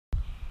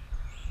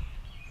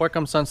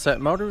Welcome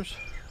Sunset Motors.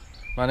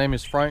 My name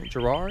is Frank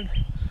Gerard.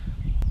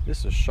 This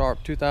is a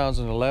sharp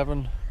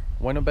 2011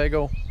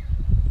 Winnebago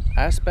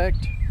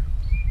Aspect.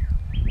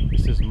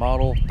 This is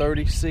model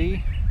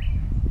 30C.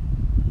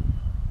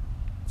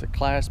 It's a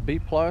Class B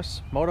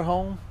plus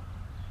motorhome.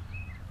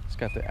 It's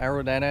got the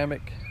aerodynamic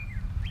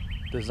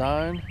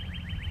design.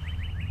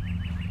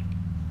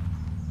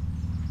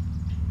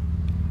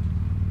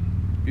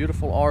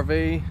 Beautiful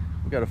RV.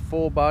 We got a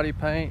full body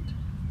paint.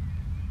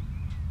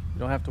 You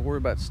don't have to worry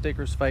about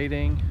stickers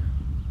fading.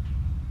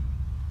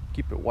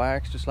 Keep it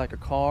waxed just like a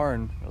car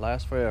and it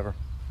lasts forever.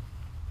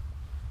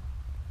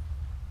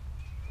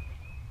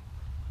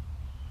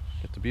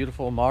 Get the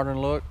beautiful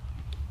modern look.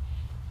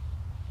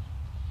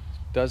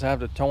 It does have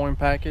the towing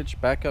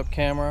package, backup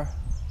camera.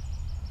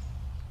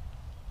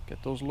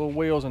 Get those little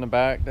wheels in the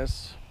back.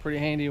 That's pretty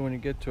handy when you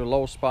get to a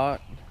low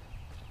spot.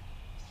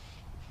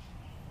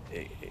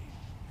 It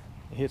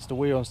hits the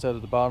wheel instead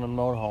of the bottom of the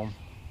motorhome.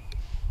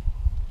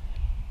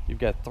 You've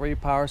got 3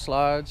 power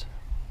slides.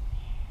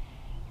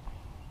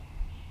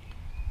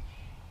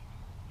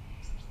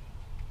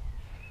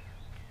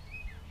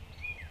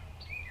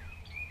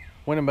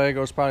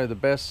 Winnebago is probably the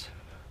best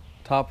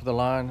top of the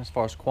line as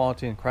far as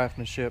quality and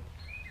craftsmanship.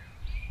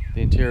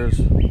 The interior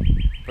is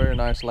very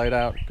nice laid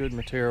out, good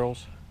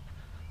materials.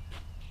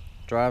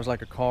 Drives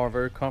like a car,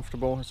 very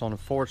comfortable. It's on a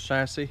Ford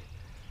chassis.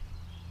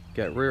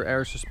 Got rear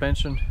air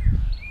suspension,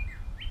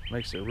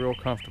 makes it real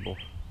comfortable.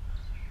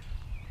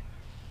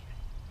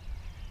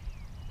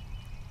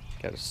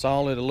 Got a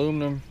solid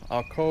aluminum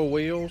Alcoa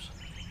wheels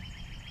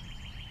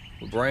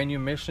with brand new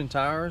Michelin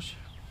tires,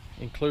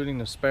 including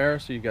the spare,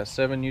 so you've got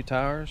 7 new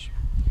tires.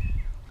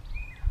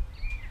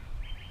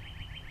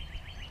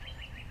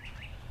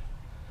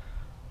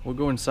 We'll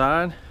go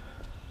inside.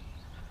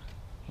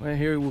 Right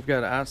here we've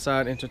got an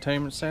outside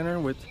entertainment center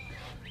with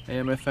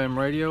AM/FM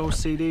radio,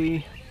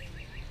 CD,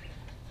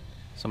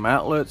 some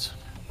outlets.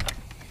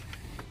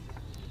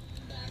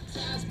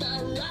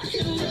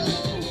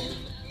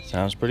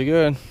 Sounds pretty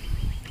good.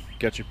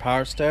 Got your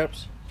power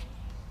steps.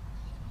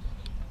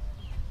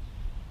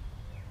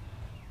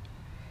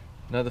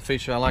 Another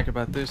feature I like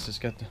about this is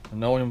got the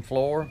linoleum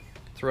floor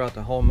throughout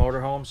the whole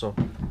motorhome, so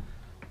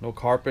no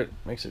carpet,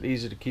 makes it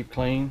easy to keep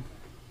clean.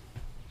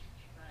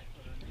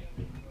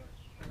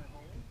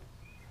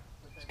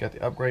 It's got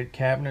the upgrade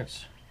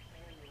cabinets.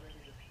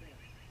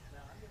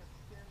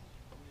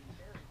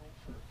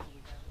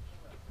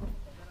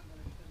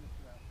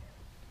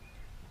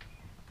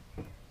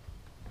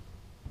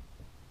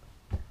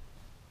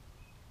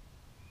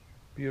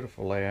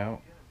 Beautiful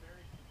layout.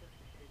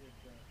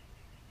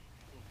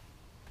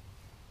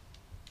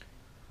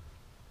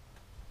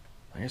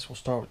 I guess we'll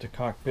start with the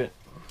cockpit.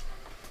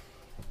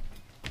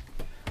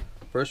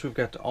 First we've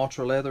got the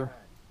ultra leather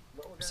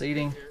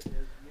seating.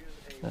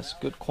 That's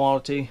good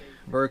quality,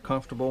 very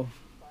comfortable.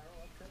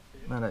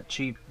 Not that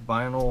cheap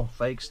vinyl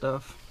fake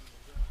stuff.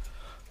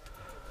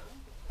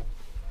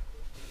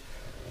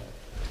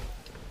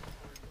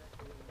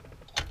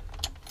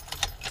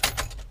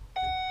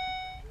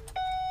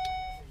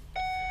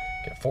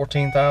 Got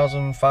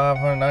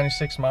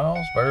 14,596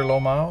 miles, very low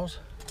miles.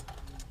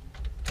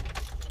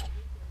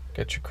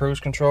 Got your cruise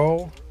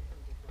control.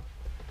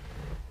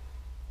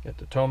 Got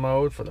the tow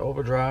mode for the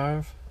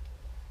overdrive.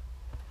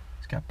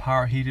 It's got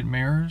power heated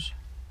mirrors.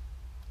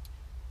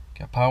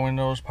 Got power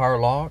windows, power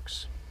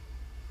locks.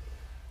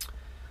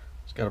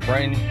 It's got a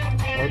brand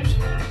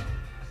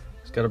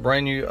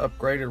new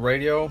upgraded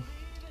radio.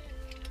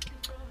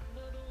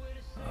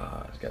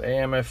 It's got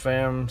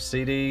AM/FM,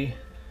 CD.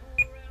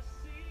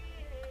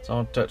 It's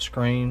on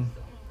touchscreen,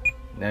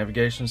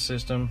 navigation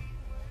system.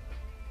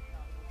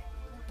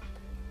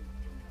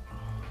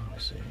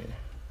 Let's see here.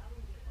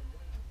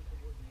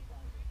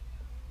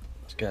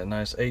 It's got a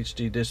nice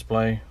HD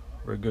display,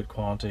 very good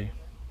quality,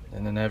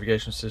 and the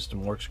navigation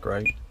system works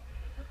great.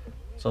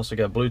 It's also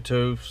got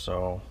Bluetooth,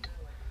 so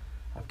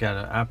I've got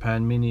an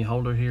iPad mini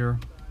holder here.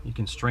 You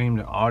can stream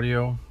the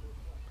audio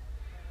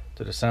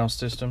to the sound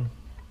system,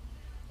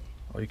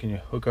 or you can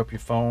hook up your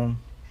phone.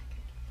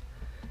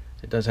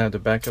 It does have the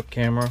backup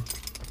camera.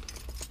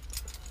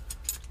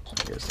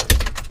 I guess I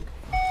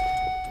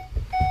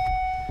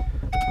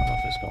don't know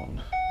if it's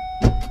going.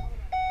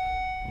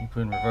 You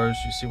put in reverse,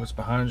 you see what's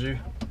behind you,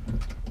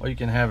 or you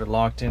can have it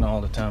locked in all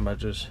the time by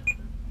just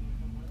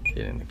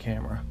hitting the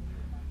camera,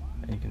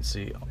 and you can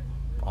see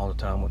all the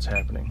time what's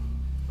happening.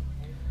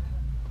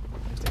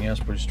 Everything else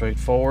pretty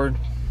straightforward.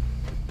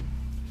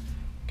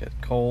 Got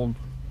cold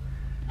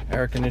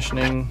air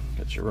conditioning.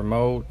 Got your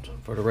remote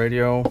for the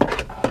radio.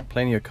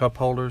 Plenty of cup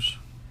holders.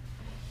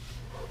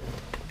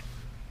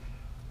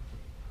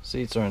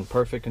 Seats are in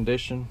perfect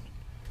condition.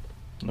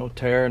 No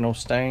tear, no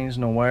stains,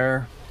 no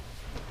wear.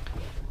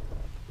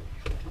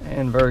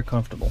 And very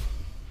comfortable.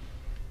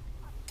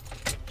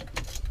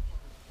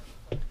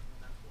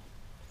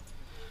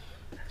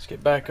 Let's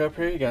get back up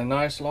here. You got a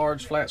nice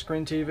large flat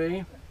screen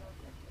TV.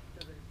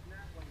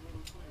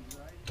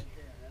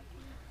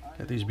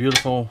 Got these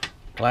beautiful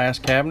glass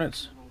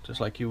cabinets, just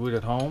like you would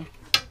at home.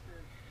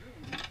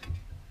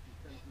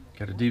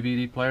 Got a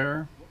DVD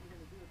player,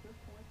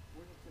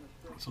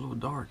 It's a little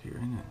dark here,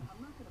 isn't it?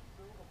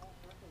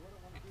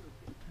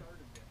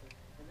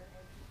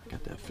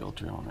 Got that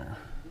filter on there.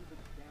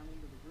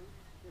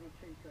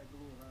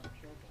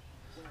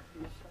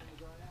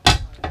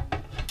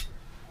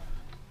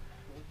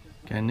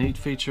 Okay, neat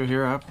feature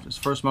here. It's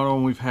the first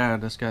model we've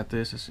had that's got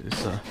this.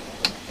 It's a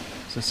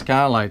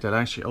skylight that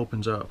actually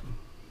opens up.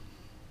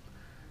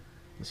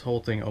 This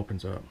whole thing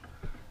opens up,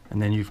 and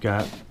then you've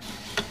got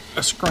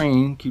a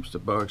screen keeps the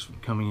bugs from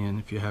coming in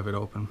if you have it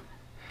open.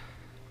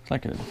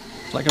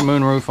 It's like a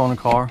moonroof on a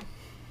car.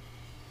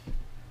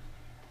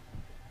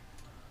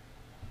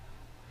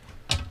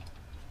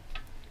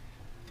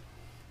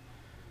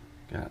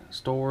 Got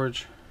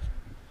storage.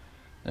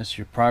 That's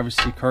your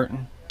privacy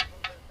curtain.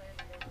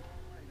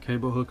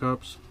 Cable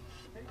hookups.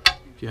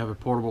 If you have a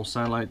portable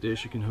satellite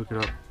dish, you can hook it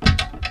up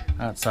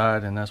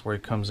outside, and that's where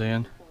it comes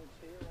in.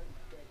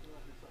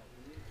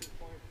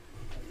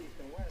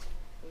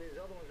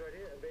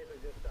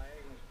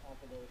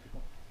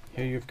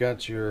 Here you've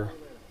got your,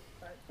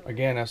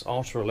 again, that's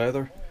ultra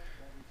leather.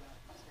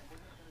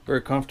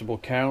 Very comfortable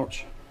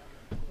couch,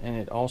 and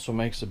it also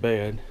makes a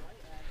bed.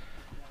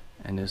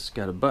 And it's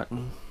got a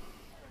button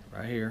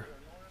right here,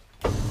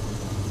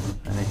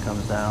 and it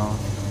comes down.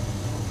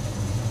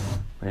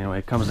 But anyway,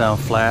 it comes down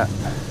flat,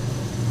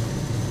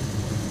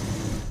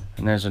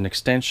 and there's an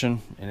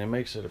extension, and it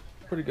makes it a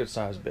pretty good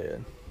sized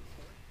bed.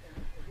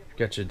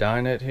 Got your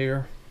dinette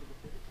here.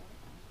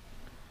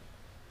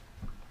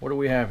 What do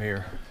we have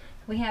here?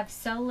 We have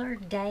solar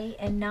day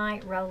and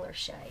night roller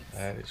shades.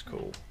 That is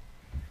cool.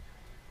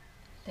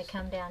 They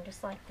come down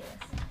just like this.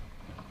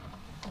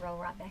 Roll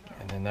right back up.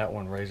 And then that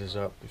one raises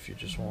up if you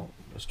just want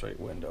a straight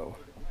window.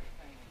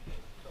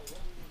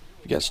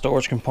 You got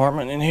storage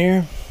compartment in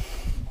here.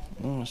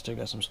 Still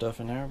got some stuff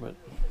in there, but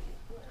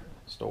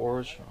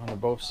storage under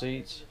both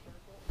seats.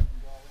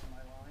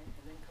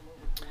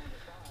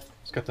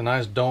 It's got the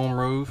nice dome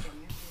roof,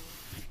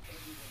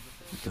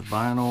 the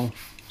vinyl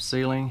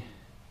ceiling.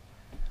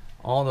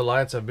 All the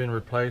lights have been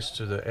replaced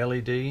to the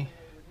LED,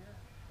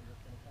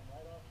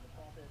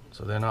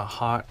 so they're not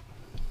hot.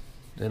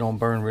 They don't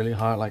burn really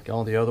hot like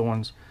all the other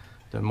ones.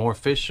 They're more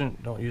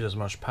efficient, don't use as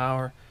much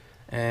power,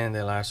 and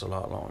they last a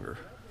lot longer.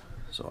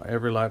 So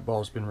every light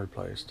bulb's been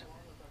replaced.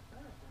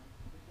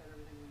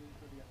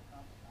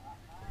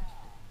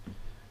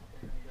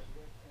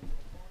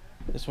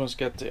 This one's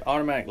got the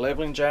automatic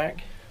leveling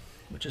jack,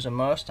 which is a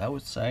must, I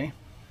would say.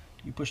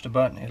 You push the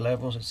button, it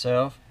levels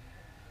itself.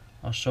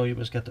 I'll show you,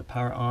 but it's got the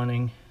power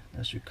awning.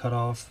 That's your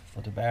cutoff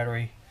for the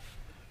battery.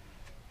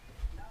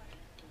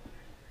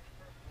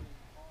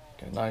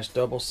 Got a nice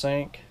double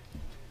sink.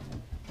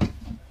 And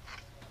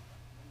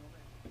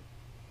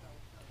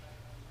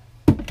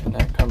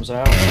that comes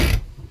out.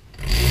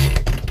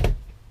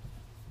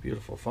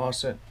 Beautiful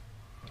faucet.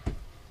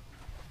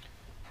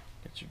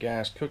 Got your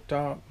gas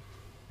cooktop.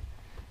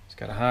 It's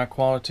got a high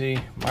quality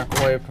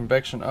microwave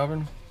convection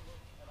oven.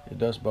 It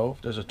does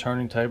both. There's a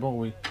turning table.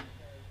 We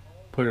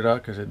put it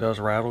up because it does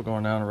rattle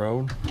going down the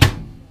road.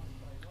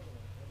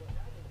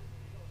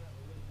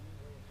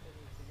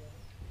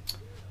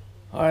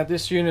 Alright,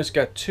 this unit's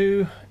got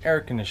 2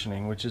 air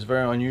conditioning, which is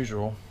very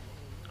unusual.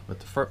 But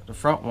the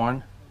front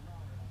one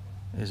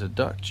is a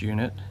duct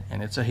unit,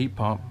 and it's a heat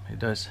pump. It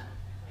does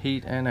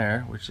heat and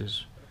air, which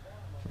is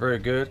very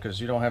good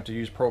because you don't have to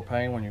use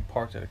propane when you're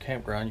parked at a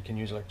campground. You can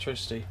use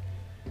electricity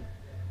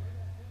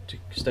to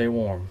stay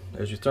warm.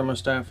 There's your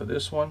thermostat for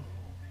this one.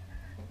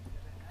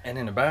 And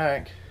in the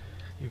back,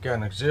 you've got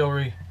an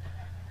auxiliary,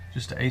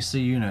 just an AC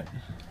unit,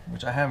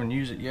 which I haven't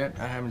used it yet.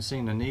 I haven't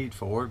seen the need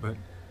for it, but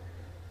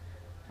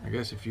I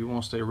guess if you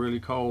want to stay really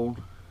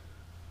cold,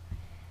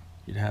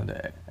 you'd have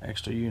the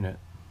extra unit.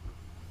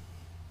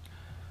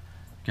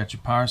 Got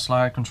your power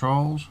slide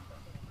controls.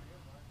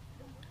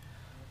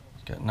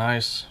 It's got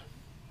nice,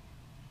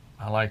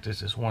 I like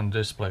this, it's one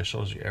display,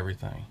 shows you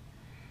everything.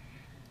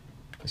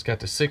 It's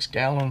got the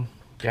 6-gallon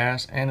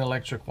gas and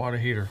electric water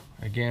heater.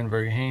 Again,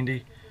 very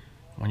handy.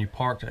 When you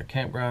park at a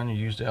campground, you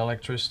use the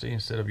electricity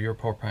instead of your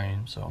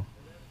propane. So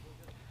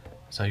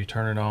that's how you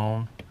turn it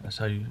on. That's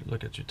how you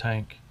look at your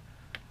tank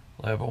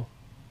level,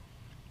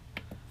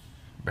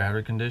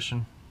 battery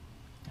condition,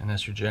 and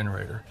that's your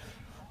generator.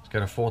 It's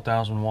got a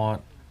 4,000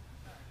 watt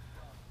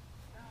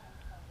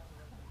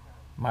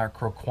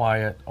micro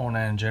quiet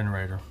Onan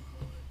generator.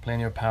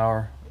 Plenty of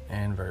power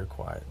and very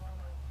quiet.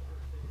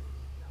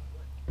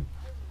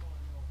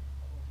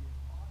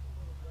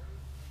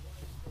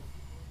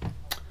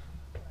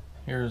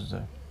 Here's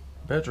the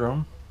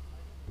bedroom.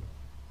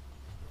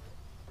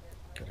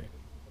 Got a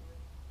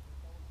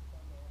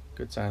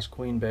good sized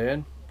queen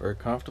bed, very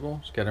comfortable.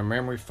 It's got a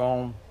memory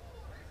foam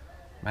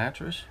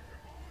mattress.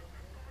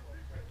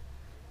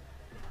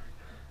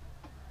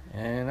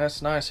 And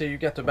that's nice here, you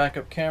got the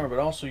backup camera, but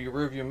also your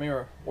rear view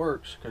mirror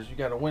works because you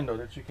got a window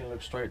that you can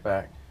look straight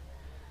back.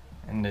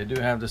 And they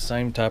do have the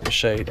same type of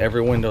shade.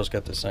 Every window's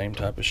got the same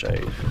type of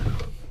shade.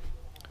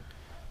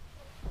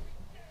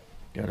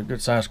 Got a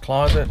good sized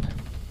closet.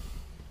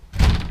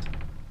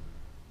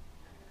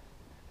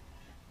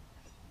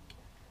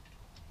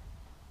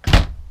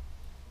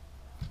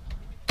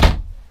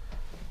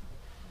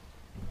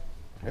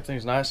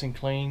 Everything's nice and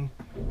clean.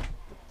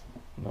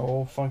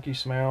 No funky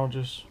smell,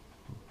 just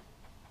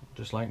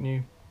like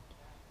new.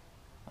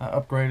 I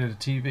upgraded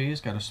the TV.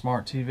 It's got a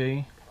smart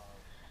TV.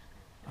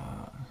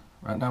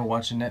 Right now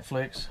watching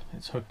Netflix.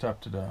 It's hooked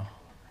up to the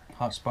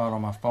hotspot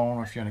on my phone,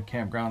 or if you're in a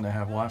campground they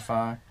have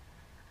Wi-Fi.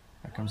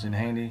 That comes in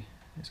handy.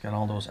 It's got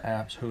all those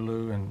apps,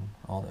 Hulu and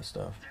all that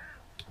stuff.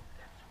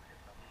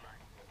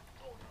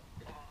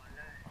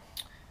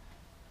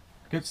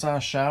 Good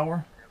size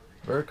shower.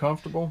 Very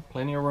comfortable.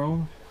 Plenty of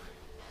room.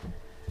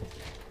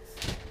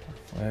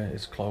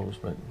 It's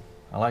closed, but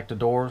I like the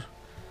doors.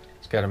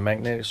 It's got a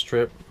magnetic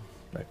strip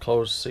that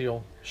closed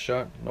seal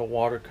shut. No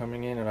water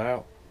coming in and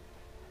out.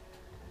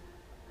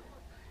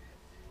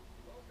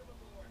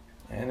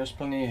 And there's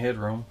plenty of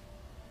headroom.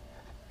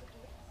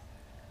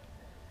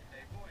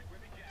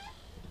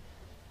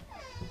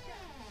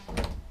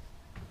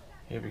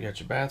 Here we got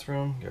your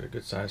bathroom. Got a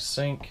good sized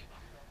sink.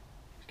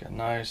 It's got a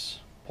nice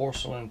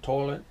porcelain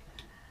toilet.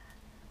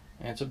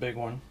 And it's a big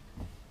one.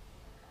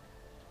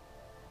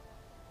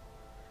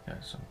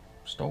 Got some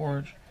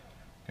storage.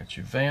 Got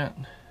your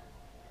vent.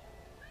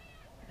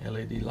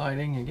 LED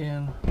lighting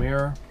again.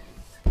 Mirror.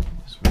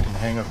 So we can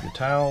hang up your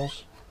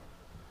towels.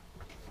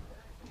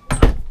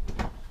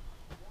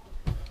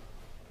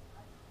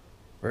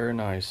 Very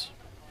nice.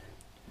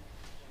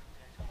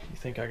 You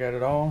think I got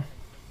it all?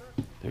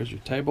 There's your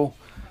table.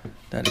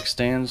 That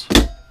extends.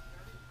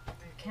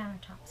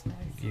 Countertop space.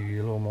 Give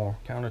you a little more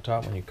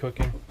countertop when you're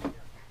cooking.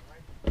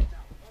 I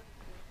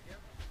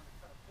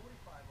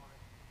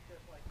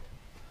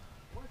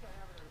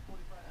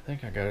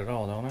think I got it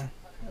all, don't I?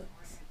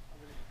 Books.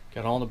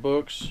 Got all the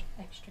books.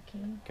 Extra key.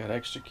 Got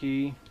extra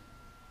key.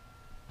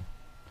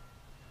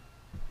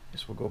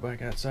 Guess we'll go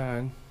back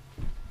outside.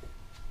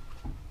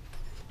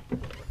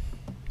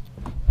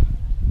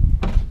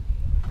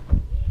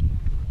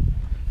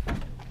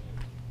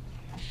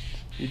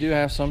 You do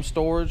have some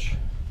storage.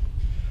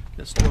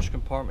 Got a storage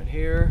compartment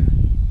here.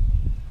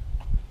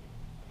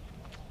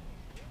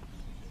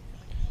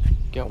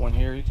 Got one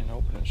here, you can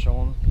open it and show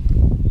them.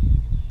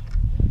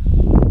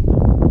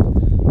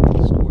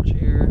 Storage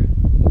here.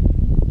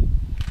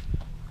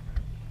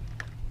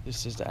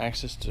 This is the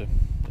access to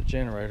the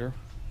generator.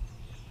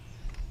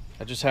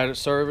 I just had it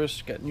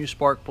serviced. Got new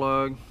spark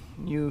plug,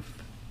 new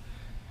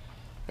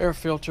air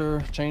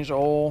filter, changed the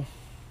oil.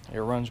 It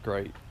runs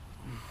great.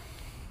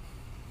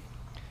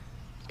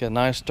 Got a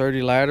nice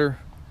sturdy ladder.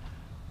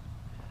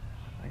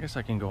 I guess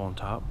I can go on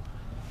top.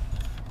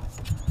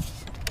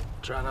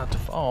 Try not to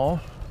fall.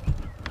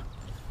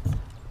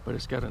 But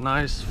it's got a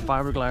nice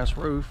fiberglass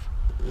roof.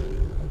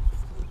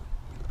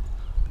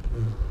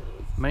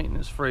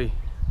 Maintenance free.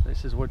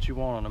 This is what you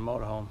want on a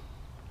motorhome.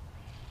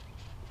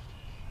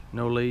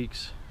 No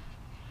leaks.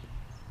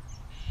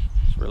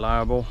 It's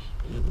reliable.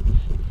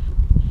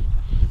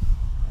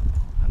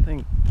 I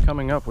think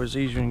coming up was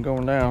easier than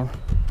going down.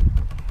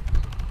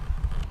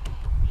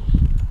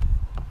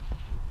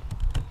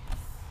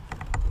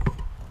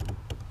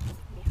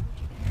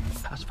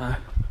 That's fine.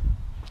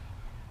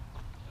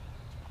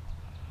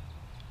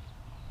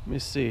 Let me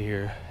see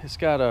here. It's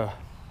got a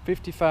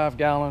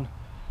 55-gallon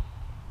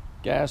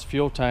gas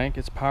fuel tank.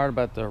 It's powered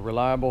by the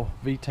reliable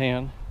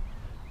V10.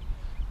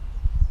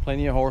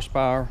 Plenty of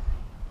horsepower.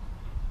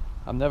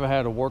 I've never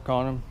had to work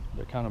on them.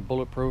 They're kind of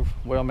bulletproof,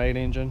 well-made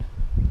engine.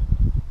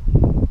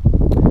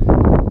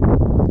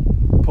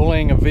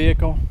 Pulling a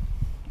vehicle,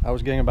 I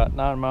was getting about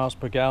 9 miles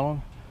per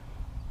gallon.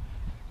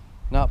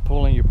 Not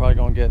pulling, you're probably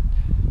going to get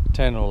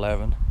 10 or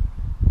 11,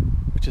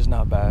 which is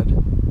not bad.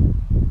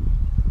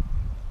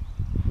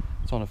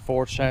 It's on a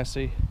Ford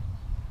chassis.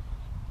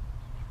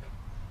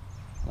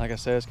 Like I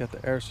said, it's got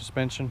the air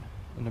suspension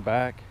in the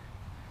back.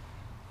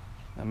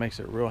 That makes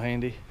it real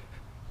handy.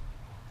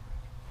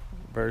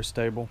 Very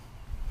stable.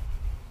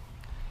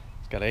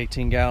 It's got an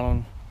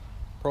 18-gallon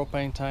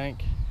propane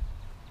tank.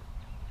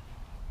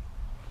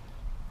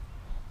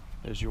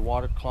 There's your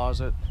water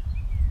closet,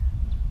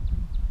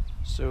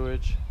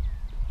 sewage.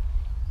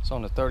 It's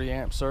on the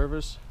 30-amp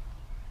service.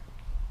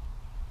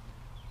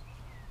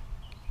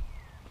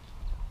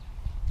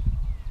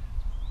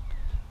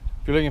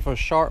 If you're looking for a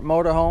sharp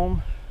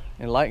motorhome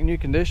in light new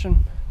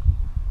condition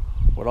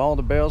with all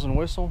the bells and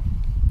whistle,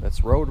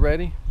 that's road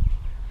ready.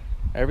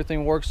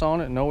 Everything works on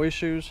it, no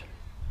issues.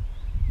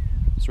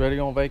 It's ready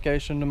on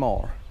vacation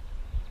tomorrow.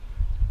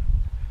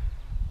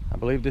 I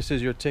believe this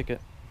is your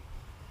ticket.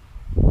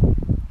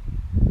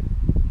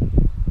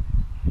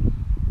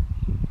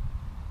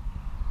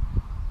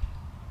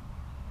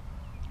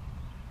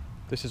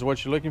 This is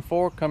what you're looking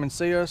for. Come and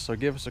see us or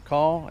give us a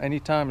call.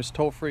 Anytime. It's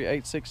toll free,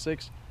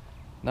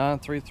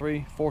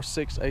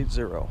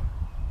 866-933-4680.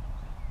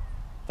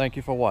 Thank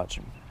you for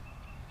watching.